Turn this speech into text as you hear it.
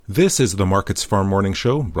This is the Markets Farm Morning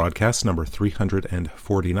Show, broadcast number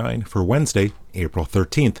 349 for Wednesday, April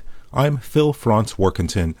 13th. I'm Phil Franz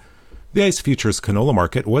Workington. The ICE Futures canola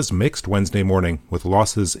market was mixed Wednesday morning, with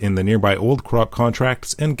losses in the nearby old crop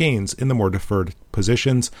contracts and gains in the more deferred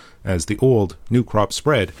positions as the old-new crop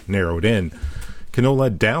spread narrowed in. Canola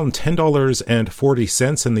down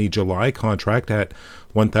 $10.40 in the July contract at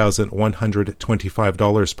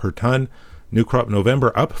 $1,125 per ton. New crop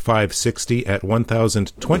November up $5.60 at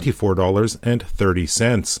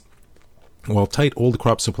 $1,024.30. While tight old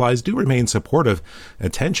crop supplies do remain supportive,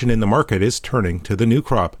 attention in the market is turning to the new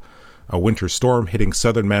crop. A winter storm hitting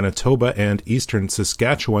southern Manitoba and eastern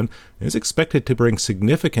Saskatchewan is expected to bring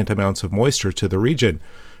significant amounts of moisture to the region.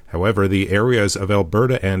 However, the areas of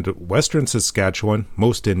Alberta and western Saskatchewan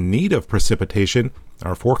most in need of precipitation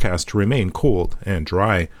are forecast to remain cold and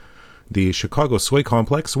dry. The Chicago soy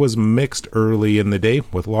complex was mixed early in the day,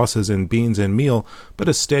 with losses in beans and meal, but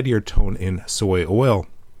a steadier tone in soy oil.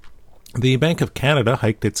 The Bank of Canada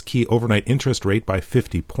hiked its key overnight interest rate by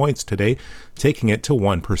 50 points today, taking it to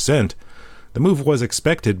 1%. The move was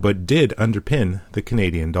expected, but did underpin the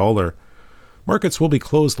Canadian dollar. Markets will be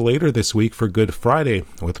closed later this week for Good Friday,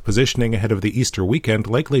 with positioning ahead of the Easter weekend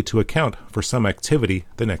likely to account for some activity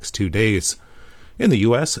the next 2 days. In the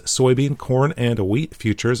U.S., soybean, corn, and wheat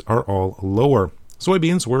futures are all lower.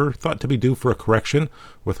 Soybeans were thought to be due for a correction,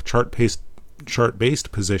 with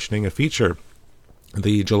chart-based positioning a feature.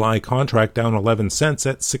 The July contract down 11 cents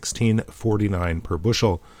at $16.49 per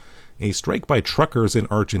bushel. A strike by truckers in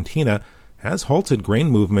Argentina has halted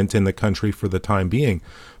grain movement in the country for the time being,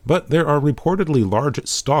 but there are reportedly large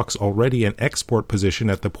stocks already in export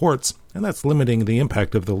position at the ports, and that's limiting the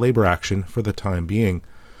impact of the labor action for the time being.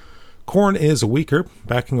 Corn is weaker,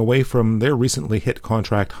 backing away from their recently hit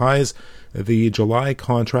contract highs. The July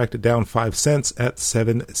contract down 5 cents at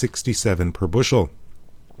 $7.67 per bushel.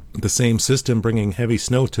 The same system bringing heavy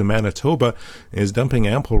snow to Manitoba is dumping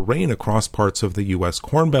ample rain across parts of the U.S.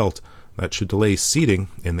 Corn Belt. That should delay seeding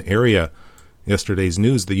in the area. Yesterday's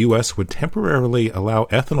news the U.S. would temporarily allow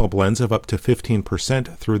ethanol blends of up to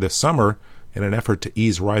 15% through the summer in an effort to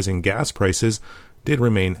ease rising gas prices did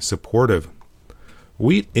remain supportive.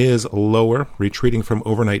 Wheat is lower, retreating from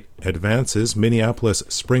overnight advances. Minneapolis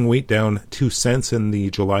spring wheat down 2 cents in the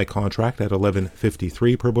July contract at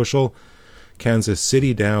 $11.53 per bushel. Kansas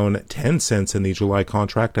City down 10 cents in the July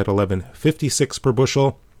contract at $11.56 per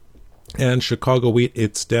bushel. And Chicago wheat,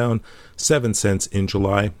 it's down 7 cents in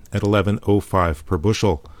July at $11.05 per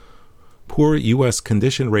bushel. Poor U.S.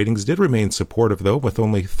 condition ratings did remain supportive, though, with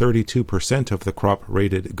only 32% of the crop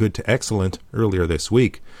rated good to excellent earlier this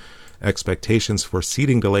week. Expectations for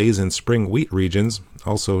seeding delays in spring wheat regions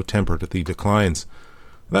also tempered the declines.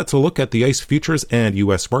 That's a look at the ICE futures and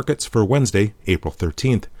U.S. markets for Wednesday, April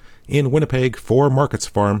 13th. In Winnipeg, for Markets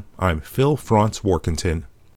Farm, I'm Phil Franz Workington.